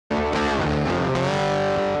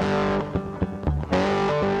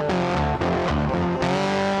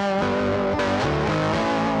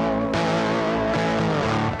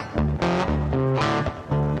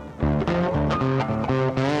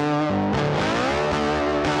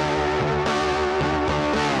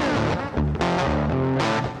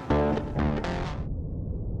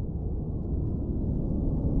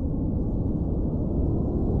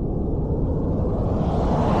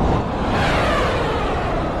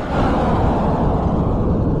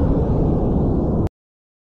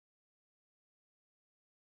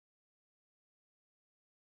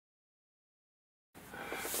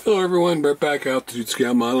Hello everyone, Brett back, Altitude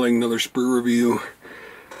Scout Modeling, another Sprue review.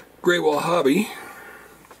 Great Wall Hobby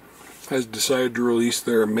has decided to release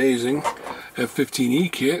their amazing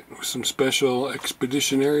F-15E kit with some special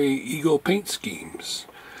expeditionary eagle paint schemes.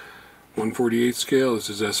 1/48 scale, this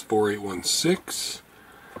is S4816.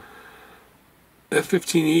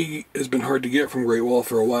 F-15E has been hard to get from Great Wall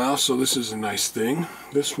for a while, so this is a nice thing.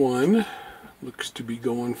 This one looks to be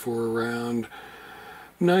going for around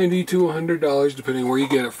 $90 to $100 depending where you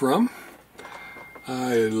get it from.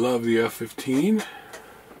 I love the F-15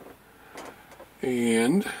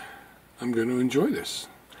 and I'm going to enjoy this.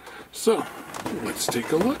 So let's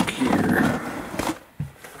take a look here.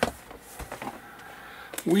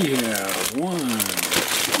 We have one,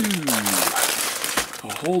 two,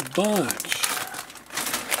 a whole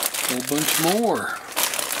bunch more,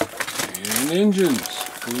 and engines,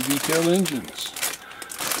 fully detailed engines.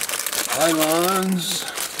 Pylons,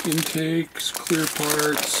 intakes, clear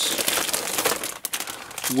parts,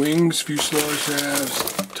 wings, fuselage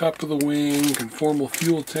halves, top of the wing, conformal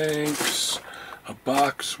fuel tanks, a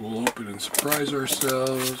box we'll open and surprise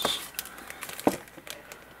ourselves,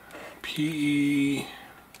 PE,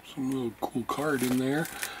 some little cool card in there,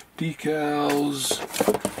 decals,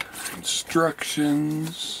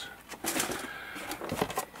 instructions,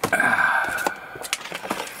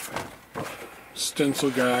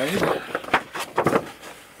 stencil guide,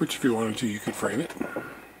 which if you wanted to you could frame it.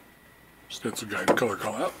 Stencil guide color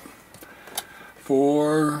call out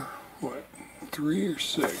for what, 3 or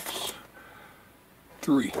 6?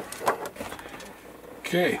 3.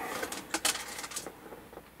 Okay.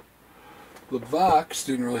 The box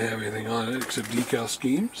didn't really have anything on it except decal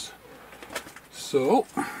schemes. So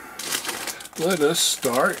let us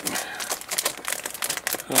start.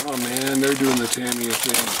 Oh man, they're doing the Tamiya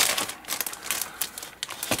thing.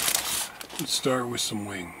 Let's start with some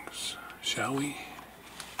wings, shall we?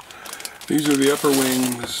 These are the upper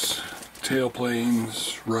wings,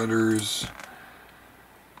 tailplanes, rudders,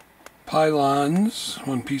 pylons,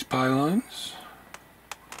 one-piece pylons,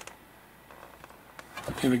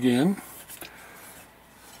 and again,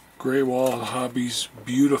 Great Wall Hobby's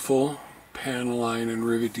beautiful panel line and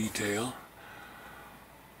rivet detail,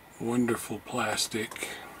 wonderful plastic.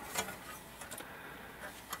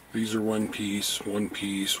 These are one-piece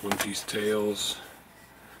tails,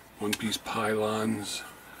 one-piece pylons.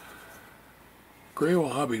 Great Wall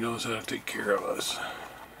Hobby knows how to take care of us.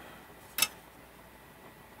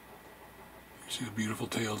 See the beautiful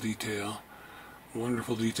tail detail,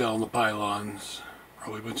 wonderful detail on the pylons,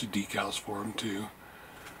 probably a bunch of decals for them too.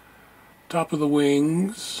 Top of the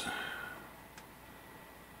wings,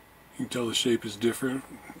 you can tell the shape is different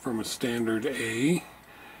from a standard A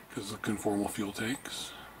because of the conformal fuel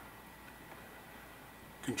tanks.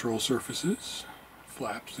 Control surfaces,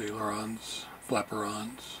 flaps, ailerons,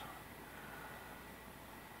 flaperons.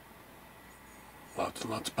 Lots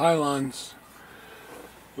and lots of pylons.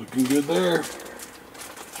 Looking good there.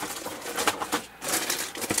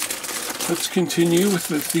 Let's continue with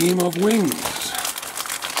the theme of wings.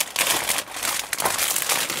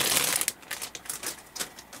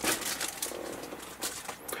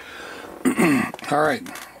 Alright,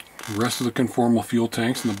 the rest of the conformal fuel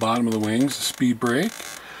tanks in the bottom of the wings, the speed brake,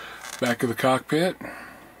 back of the cockpit,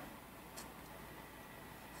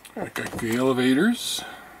 I've got the elevators,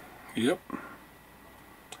 yep,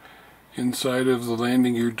 inside of the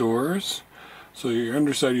landing gear doors. So your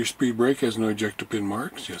underside of your speed brake has no ejector pin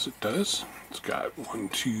marks. Yes, it does. It's got 1,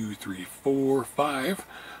 2, 3, 4, 5.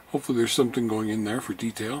 Hopefully there's something going in there for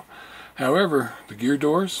detail. However, the gear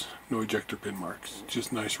doors, no ejector pin marks.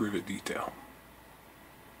 Just nice rivet detail.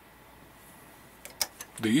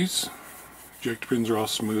 These ejector pins are all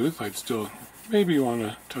smooth. I'd still maybe want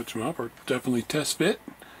to touch them up or definitely test fit.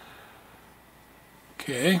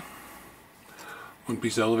 Okay.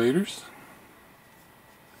 One-piece elevators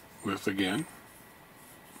with, again,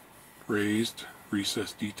 raised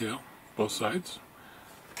recessed detail both sides.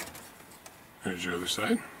 There's your other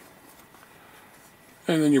side.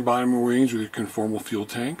 And then your bottom wings with your conformal fuel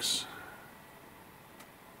tanks.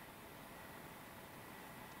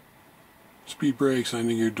 Speed brakes,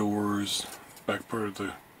 landing gear doors, back part of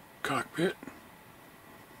the cockpit.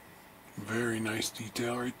 Very nice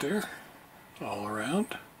detail right there, all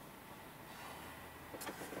around.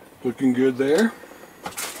 Looking good there.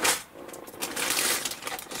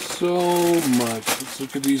 So much. Let's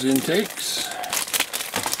look at these intakes.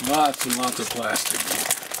 Lots and lots of plastic.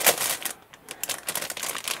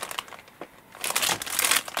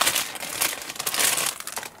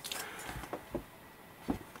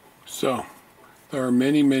 So there are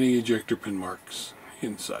many ejector pin marks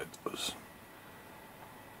inside those.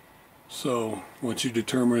 So once you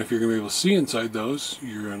determine if you're going to be able to see inside those,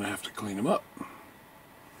 you're going to have to clean them up.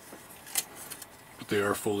 But they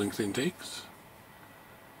are full-length intakes.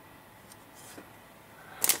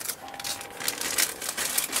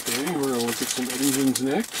 Okay, we're going to look at some engines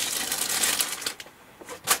next.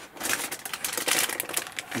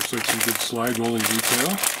 Looks like some good slide molding detail.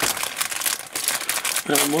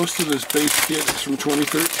 Now most of this base kit is from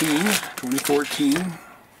 2013, 2014.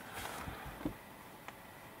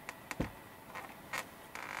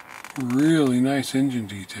 Really nice engine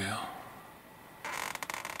detail.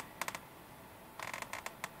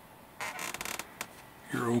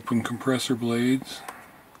 Your open compressor blades,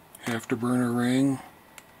 afterburner ring,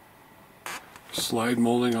 slide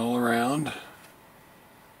molding all around.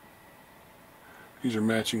 These are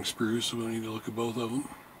matching sprues, so we don't need to look at both of them.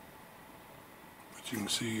 But you can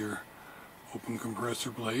see your open compressor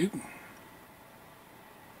blade.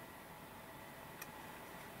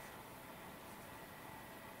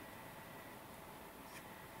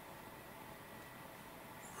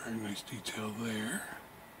 Very nice detail there.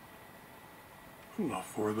 Putting all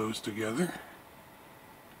four of those together.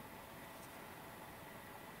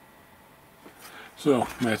 So,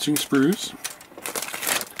 matching sprues.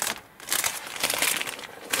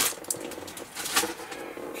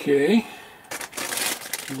 Okay,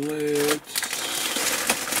 let's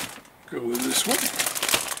go with this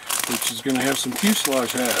one, which is going to have some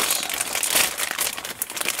fuselage halves.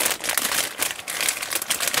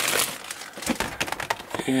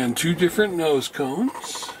 And two different nose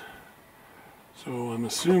cones. So I'm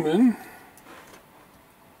assuming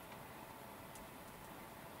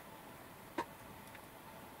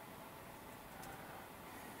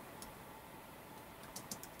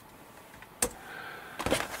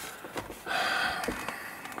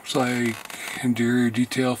looks like interior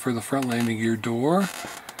detail for the front landing gear door,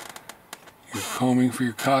 your combing for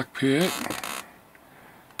your cockpit,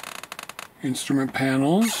 instrument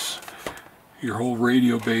panels, your whole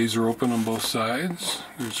radio bays are open on both sides.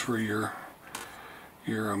 There's for your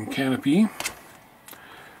canopy,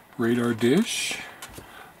 radar dish.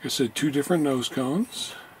 Like I said, two different nose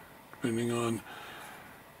cones, depending on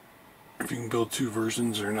if you can build two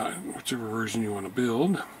versions or not, whichever version you want to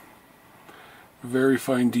build. Very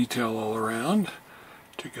fine detail all around.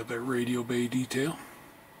 Check out that radio bay detail.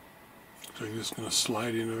 So you're just going to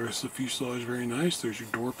slide into the rest of the fuselage. Very nice. There's your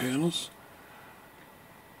door panels.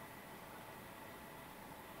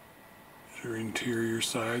 There's your interior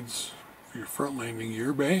sides for your front landing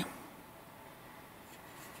gear bay.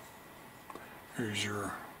 Here's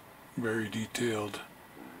your very detailed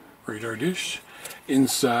radar dish.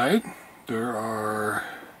 Inside there are,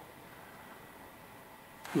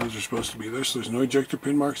 those are supposed to be there, so there's no ejector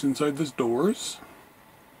pin marks inside those doors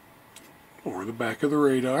or the back of the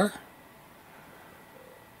radar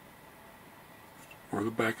or the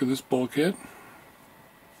back of this bulkhead.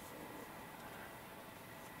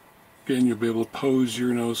 Again, you'll be able to pose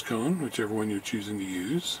your nose cone, whichever one you're choosing to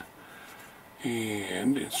use.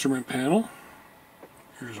 And instrument panel.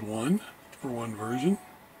 Here's one for one version.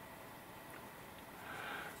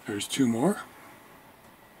 There's two more.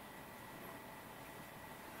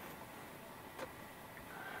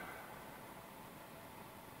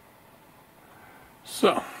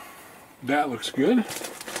 So, that looks good.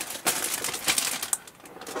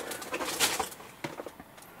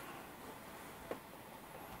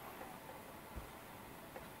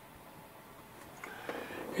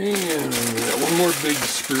 And one more big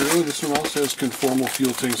sprue. This one also has conformal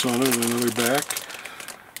fuel tanks on it and another back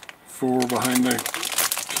for behind the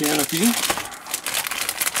canopy.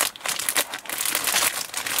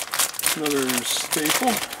 Another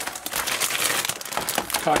staple.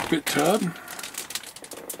 Cockpit tub.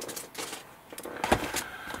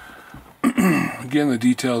 Again, the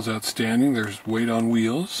detail is outstanding. There's weight on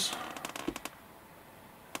wheels.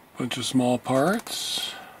 Bunch of small parts.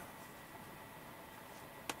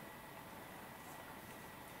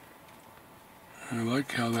 I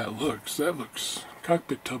like how that looks.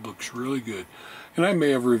 Cockpit tub looks really good. And I may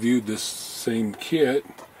have reviewed this same kit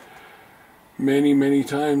many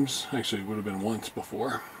times. Actually, it would have been once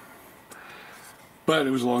before. But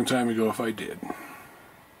it was a long time ago if I did.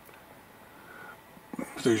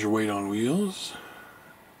 There's your weight on wheels.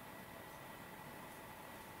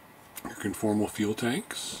 Your conformal fuel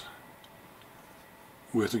tanks.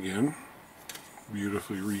 With, again,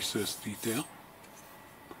 beautifully recessed detail.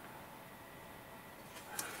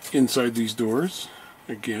 Inside these doors,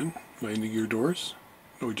 again, landing gear doors,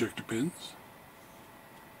 no ejector pins.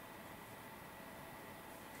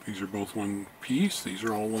 These are both one piece. These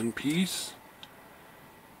are all one piece.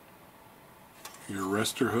 Your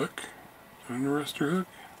arrestor hook. Is that an arrestor hook?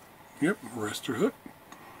 Yep, arrestor hook.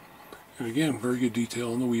 And again, very good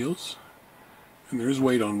detail on the wheels. And there is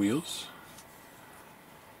weight on wheels.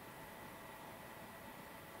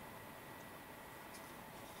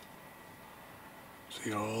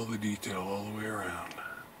 See all the detail all the way around.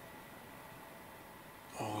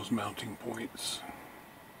 All those mounting points.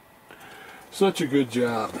 Such a good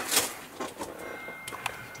job.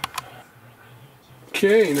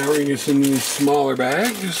 Okay, now we're going to get some of these smaller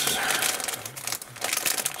bags.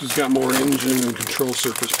 Just got more engine and control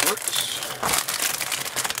surface parts.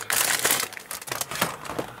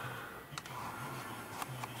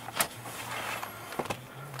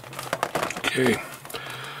 Okay,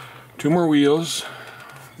 2 more wheels.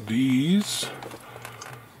 These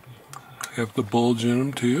have the bulge in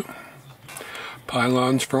them too.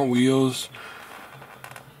 Pylons, front wheels,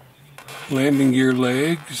 landing gear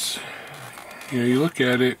legs. You know, you look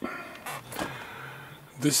at it,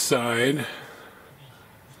 this side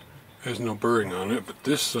has no burring on it, but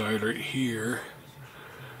this side right here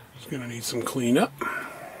is going to need some cleanup.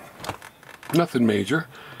 Nothing major.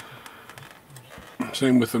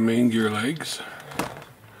 Same with the main gear legs.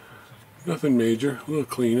 Nothing major, a little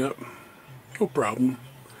cleanup, no problem.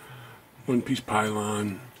 1-piece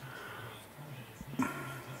pylon,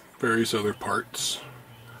 various other parts.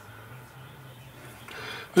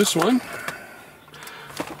 This one,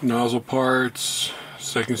 nozzle parts,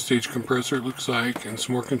 second stage compressor it looks like, and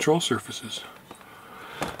some more control surfaces.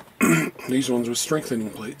 These ones with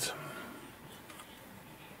strengthening plates.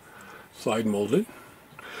 Slide molded.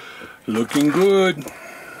 Looking good.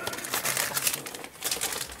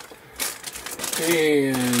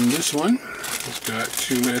 And this one has got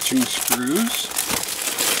 2 matching sprues.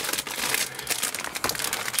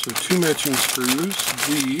 So 2 matching sprues.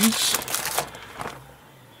 These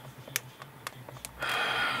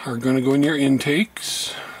are going to go in your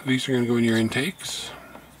intakes. These are going to go in your intakes.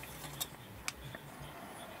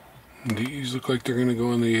 And these look like they're going to go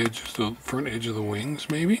on the edge of the front edge of the wings,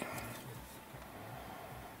 maybe.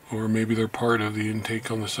 Or maybe they're part of the intake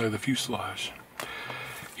on the side of the fuselage.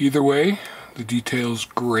 Either way, the detail's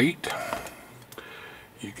great.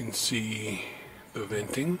 You can see the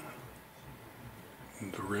venting,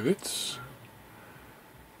 and the rivets.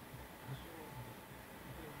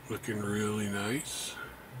 Looking really nice.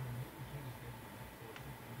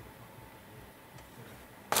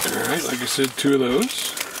 Alright, like I said, 2 of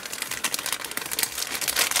those.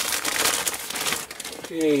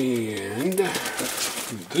 And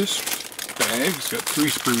this bag's got 3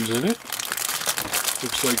 sprues in it.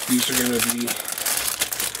 Looks like these are going to be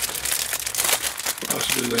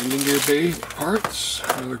possibly landing gear bay parts.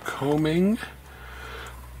 Another combing.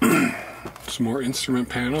 Some more instrument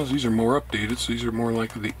panels. These are more updated, so these are more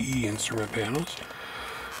like the E instrument panels.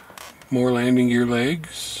 More landing gear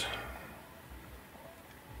legs.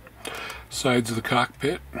 Sides of the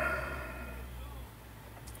cockpit.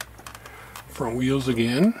 Front wheels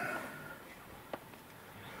again.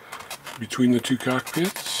 Between the 2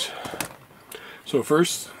 cockpits. So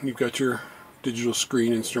first, you've got your digital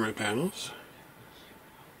screen instrument panels.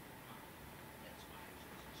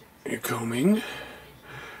 Your combing.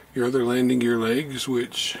 Your other landing gear legs,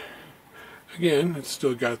 which, again, it's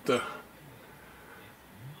still got the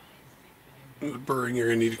burring you're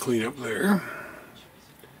going to need to clean up there.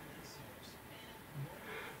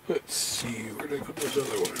 Let's see, where did I put those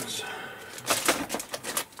other ones?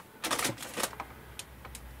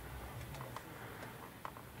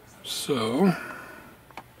 So,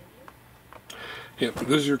 yep,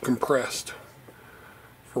 those are compressed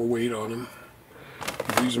for weight on them.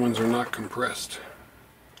 These ones are not compressed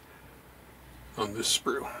on this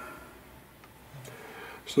sprue.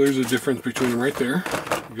 So there's a difference between them right there.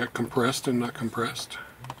 We've got compressed and not compressed.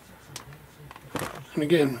 And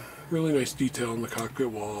again, really nice detail on the cockpit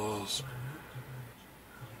walls,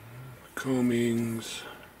 combings.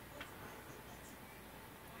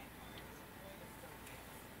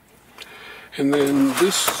 And then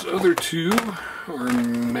this other 2 are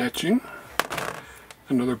matching.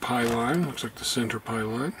 Another pylon, looks like the center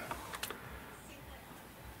pylon.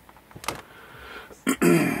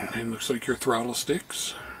 And looks like your throttle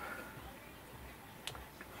sticks.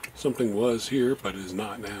 Something was here, but is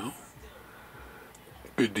not now.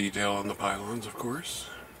 Good detail on the pylons, of course.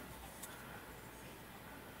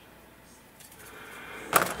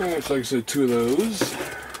 Alright, so like I said, 2 of those.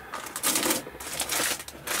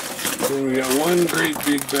 Then we got 1 great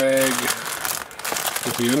big bag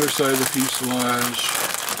with the underside of the fuselage.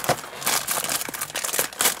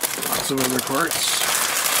 Lots of other parts.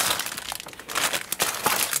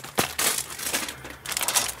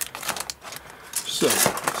 So,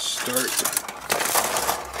 let's start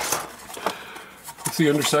It's the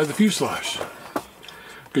underside of the fuselage.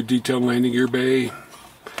 Good detailed landing gear bay.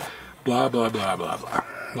 Blah, blah, blah, blah, blah.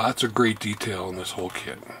 Lots of great detail in this whole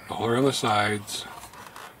kit. All around the sides,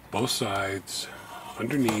 both sides,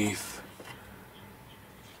 underneath.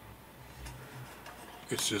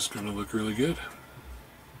 It's just going to look really good.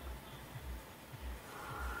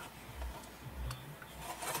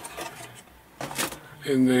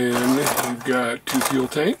 And then you've got 2 fuel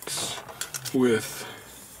tanks with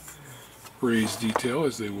raised detail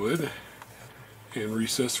as they would, and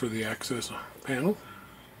recess for the access panel.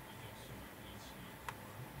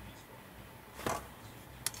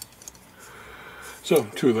 So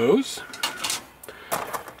 2 of those,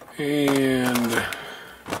 and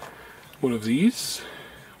one of these,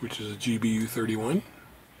 which is a GBU 31.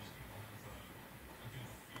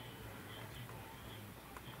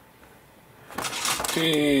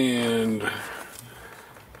 And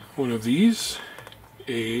one of these,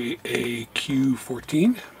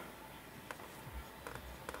 AAQ-14,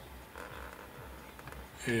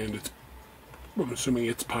 and it's, I'm assuming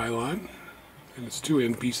it's pylon, and it's 2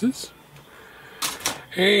 end pieces,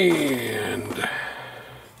 and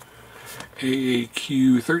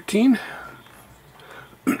AAQ-13,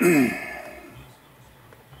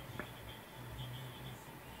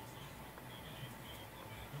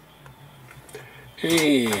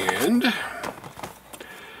 and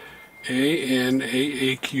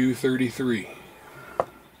AAQ-33.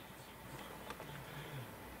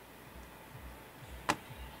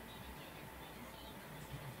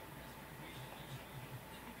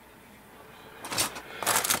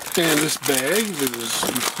 And this bag that is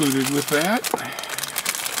included with that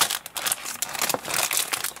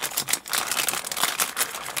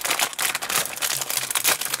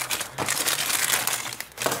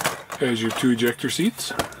has your 2 ejector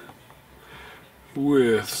seats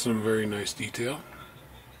with some very nice detail.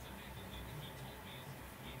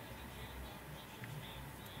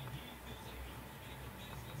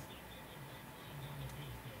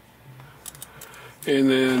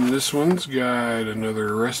 And then this one's got another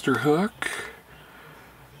arrestor hook,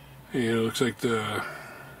 and it looks like the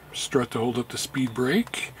strut to hold up the speed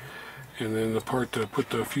brake, and then the part to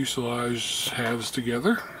put the fuselage halves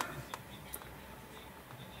together.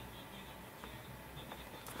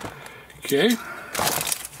 Okay.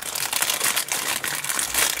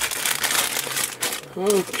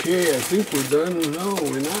 Okay, I think we're done. No,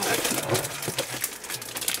 we're not.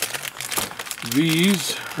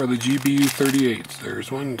 These are the GBU 38s. There's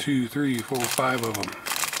 1, 2, 3, 4, 5 of them.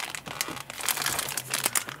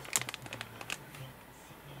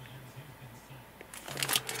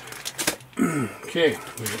 Okay,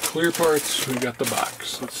 we got clear parts, we got the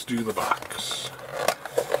box. Let's do the box.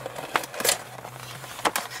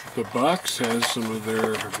 The box has some of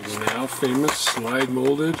their now famous slide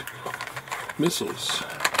molded missiles.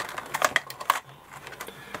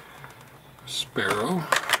 Sparrow,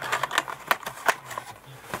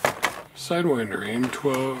 Sidewinder,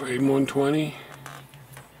 AIM-12, AIM-120,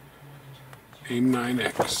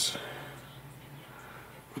 AIM-9X.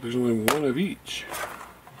 But there's only one of each.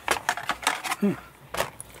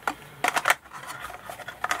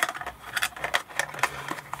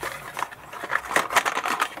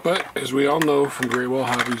 But as we all know from Great Wall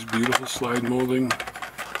Hobby's beautiful slide molding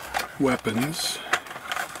weapons,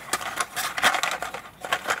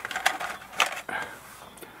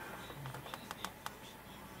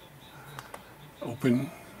 open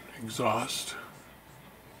exhaust,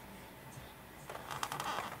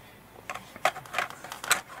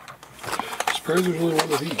 surprised there's only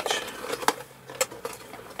one of each.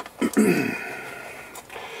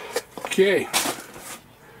 Okay,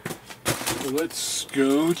 so let's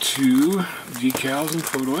go to decals and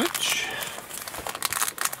photo etch.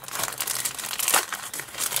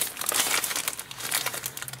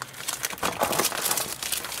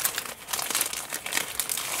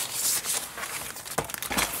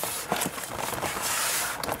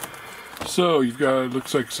 So you've got, it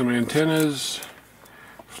looks like some antennas,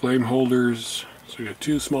 flame holders, so you got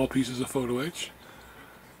 2 small pieces of photo etch.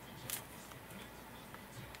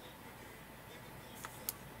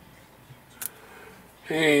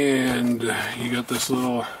 And you got this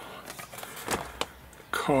little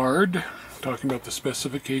card talking about the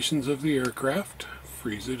specifications of the aircraft.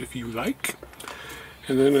 Freeze it if you like.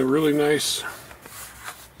 And then a really nice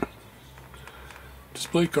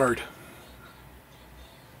display card.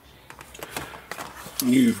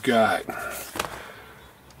 You've got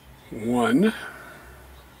one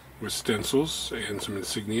with stencils and some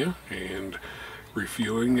insignia and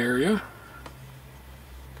refueling area.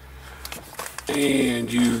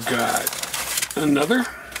 And you've got another.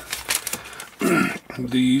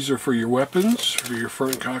 These are for your weapons, for your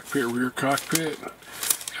front cockpit, rear cockpit,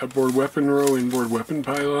 outboard weapon row, inboard weapon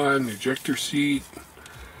pylon, ejector seat,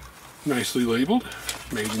 nicely labeled,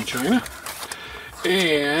 made in China.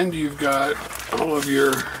 And you've got all of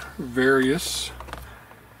your various,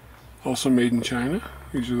 also made in China.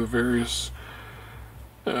 These are the various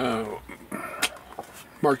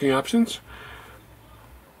marking options.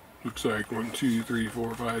 Looks like 1, 2, 3,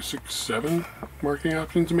 4, 5, 6, 7 marking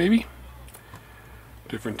options maybe.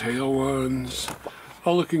 Different tail ones,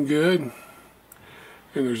 all looking good.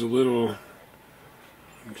 And there's a little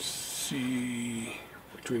C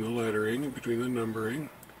between the lettering, between the numbering,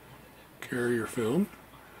 carrier film.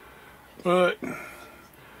 But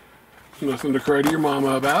nothing to cry to your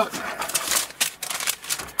mama about.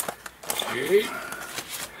 Okay,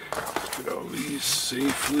 put all these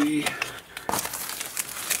safely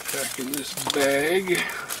back in this bag.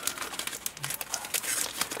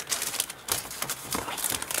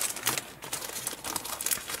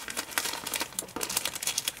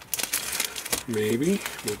 Maybe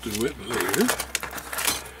we'll do it later.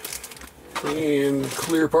 And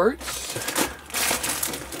clear parts,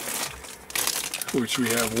 which we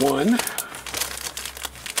have one.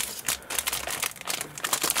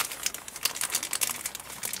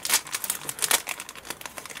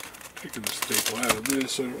 Taking the staple out of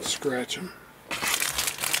this so I don't scratch them.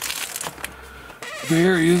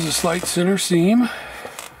 There is a slight center seam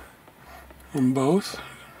on both.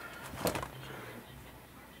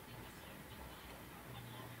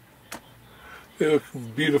 They look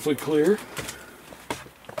beautifully clear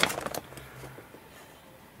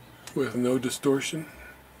with no distortion.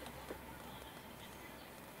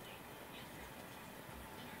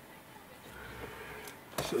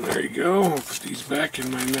 So there you go. I'll put these back in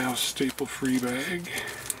my now staple-free bag.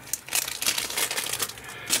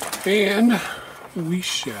 And we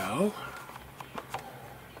shall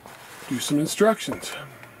do some instructions.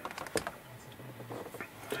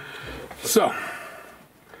 So,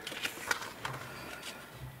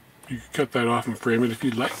 you can cut that off and frame it if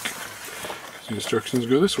you'd like. The instructions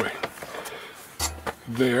go this way.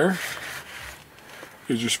 There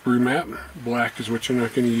is your sprue map. Black is what you're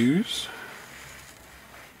not going to use.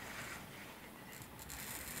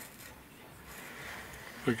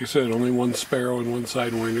 Like I said, only one sparrow and one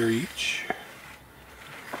sidewinder each.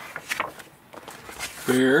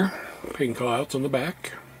 There, paint callouts on the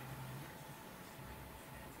back.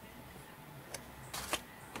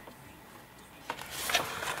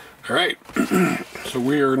 Alright, so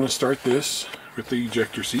we are going to start this with the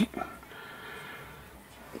ejector seat.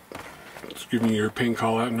 It's giving you your paint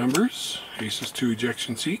callout numbers, ACES 2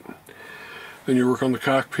 ejection seat. Then you work on the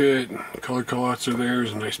cockpit, color callouts are there,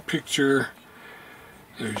 there's a nice picture.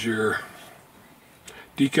 There's your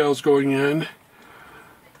decals going in.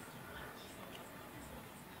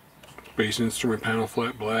 Base instrument panel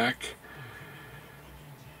flat black.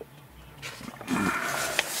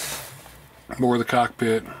 More of the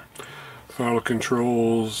cockpit. Throttle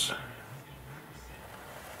controls,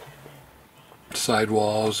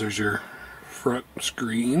 sidewalls, there's your front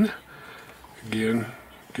screen. Again,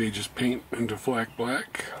 gauges paint into flat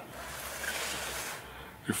black.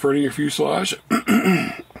 In front of your fuselage,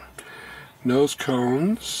 nose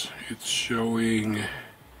cones, it's showing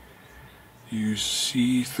use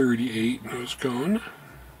C38 nose cone.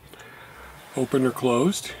 Open or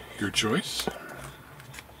closed, your choice.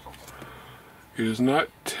 It is not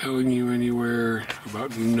telling you anywhere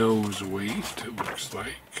about nose weight, it looks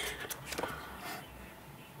like.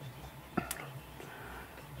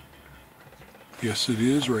 Yes, it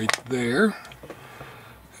is right there.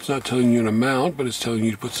 It's not telling you an amount, but it's telling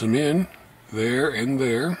you to put some in there and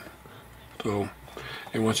there. So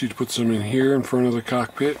it wants you to put some in here in front of the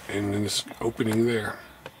cockpit and in this opening there.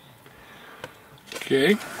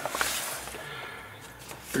 Okay.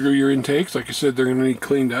 There go your intakes. Like I said, they're going to need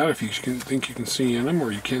cleaned out if you think you can see in them,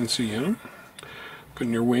 or you can see in them.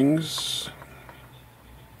 Putting your wings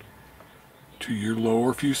to your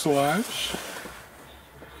lower fuselage.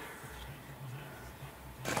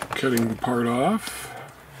 Cutting the part off.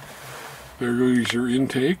 There goes your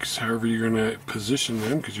intakes, however you're going to position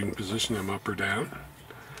them, because you can position them up or down.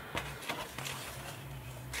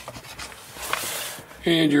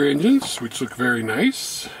 And your engines, which look very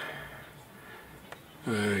nice.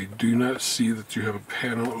 I do not see that you have a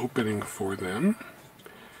panel opening for them.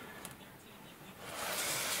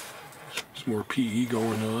 Some more PE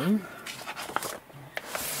going on.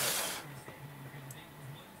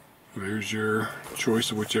 There's your choice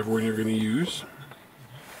of whichever one you're going to use.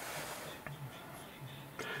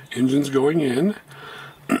 Engines going in.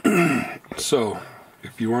 So,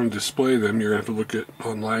 if you want to display them, you're going to have to look at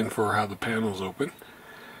online for how the panels open.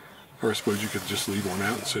 Or I suppose you could just leave one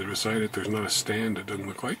out and sit beside it. There's not a stand, it doesn't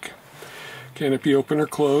look like. Canopy open or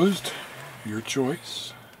closed, your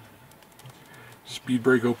choice. Speed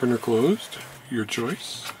brake open or closed, your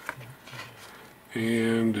choice.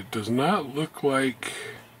 And it does not look like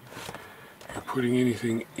you're putting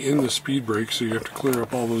anything in the speed brake, so you have to clear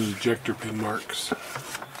up all those ejector pin marks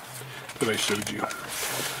that I showed you.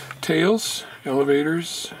 Tails,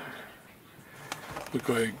 elevators, look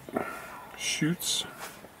like chutes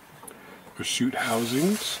or chute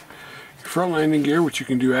housings. Your front landing gear, which you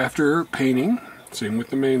can do after painting, same with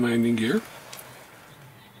the main landing gear.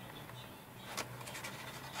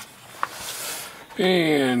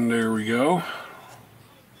 And there we go.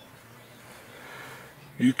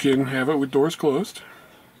 You can have it with doors closed.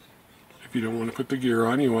 If you don't want to put the gear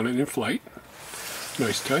on, you want it in flight.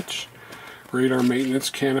 Nice touch. Radar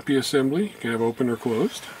maintenance canopy assembly. You can have open or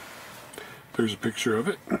closed. There's a picture of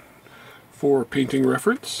it for painting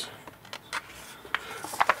reference.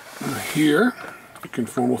 Here,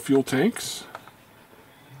 conformal fuel tanks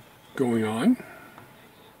going on.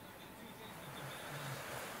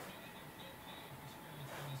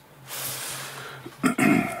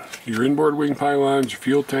 Your inboard wing pylons, your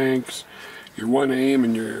fuel tanks, your 1 AIM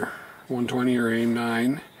and your 120 or AIM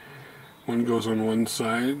 9. One goes on one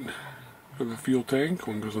side of the fuel tank,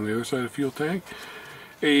 one goes on the other side of the fuel tank.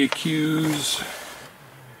 AAQs,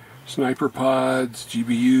 sniper pods,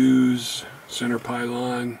 GBUs, center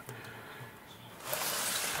pylon,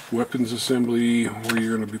 weapons assembly where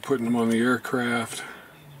you're going to be putting them on the aircraft.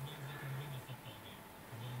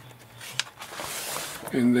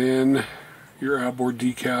 And then your outboard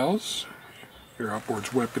decals, your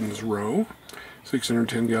outboard weapons row,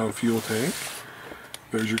 610 gallon fuel tank.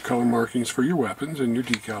 There's your color markings for your weapons and your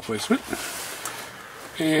decal placement.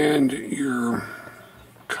 And your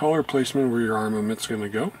color placement where your armament's going to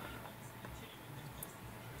go.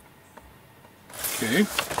 Okay.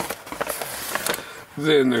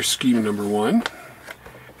 Then there's scheme number 1.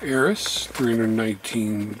 Eris,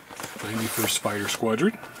 319 91st Fighter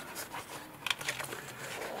Squadron.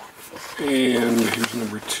 And here's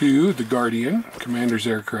number 2, the Guardian, Commander's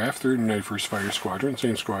Aircraft, 391st Fighter Squadron,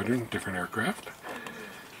 same squadron, different aircraft.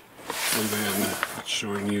 And then it's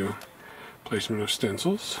showing you placement of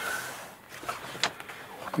stencils.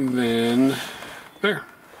 And then there.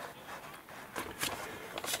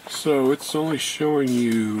 So it's only showing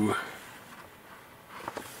you,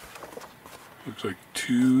 looks like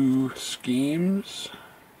 2 schemes.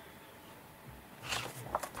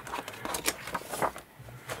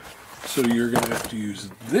 So you're going to have to use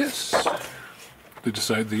this to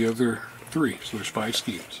decide the other 3. So there's 5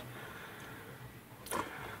 schemes.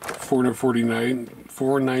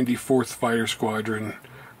 494th Fighter Squadron,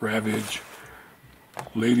 Ravage.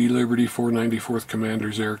 Lady Liberty, 494th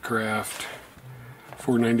Commander's Aircraft.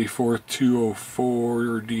 494th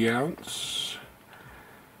 204 D-ounce.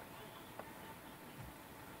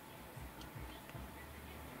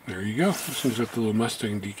 There you go. This one's got the little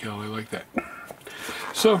Mustang decal. I like that.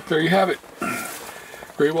 So, there you have it.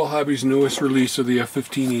 Great Wall Hobby's newest release of the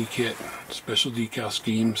F-15E kit. Special decal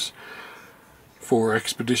schemes for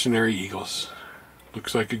Expeditionary Eagles.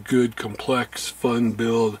 Looks like a good, complex, fun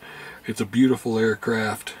build. It's a beautiful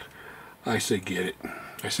aircraft. I say get it.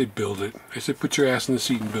 I say build it. I say put your ass in the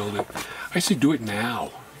seat and build it. I say do it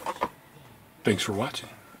now. Thanks for watching.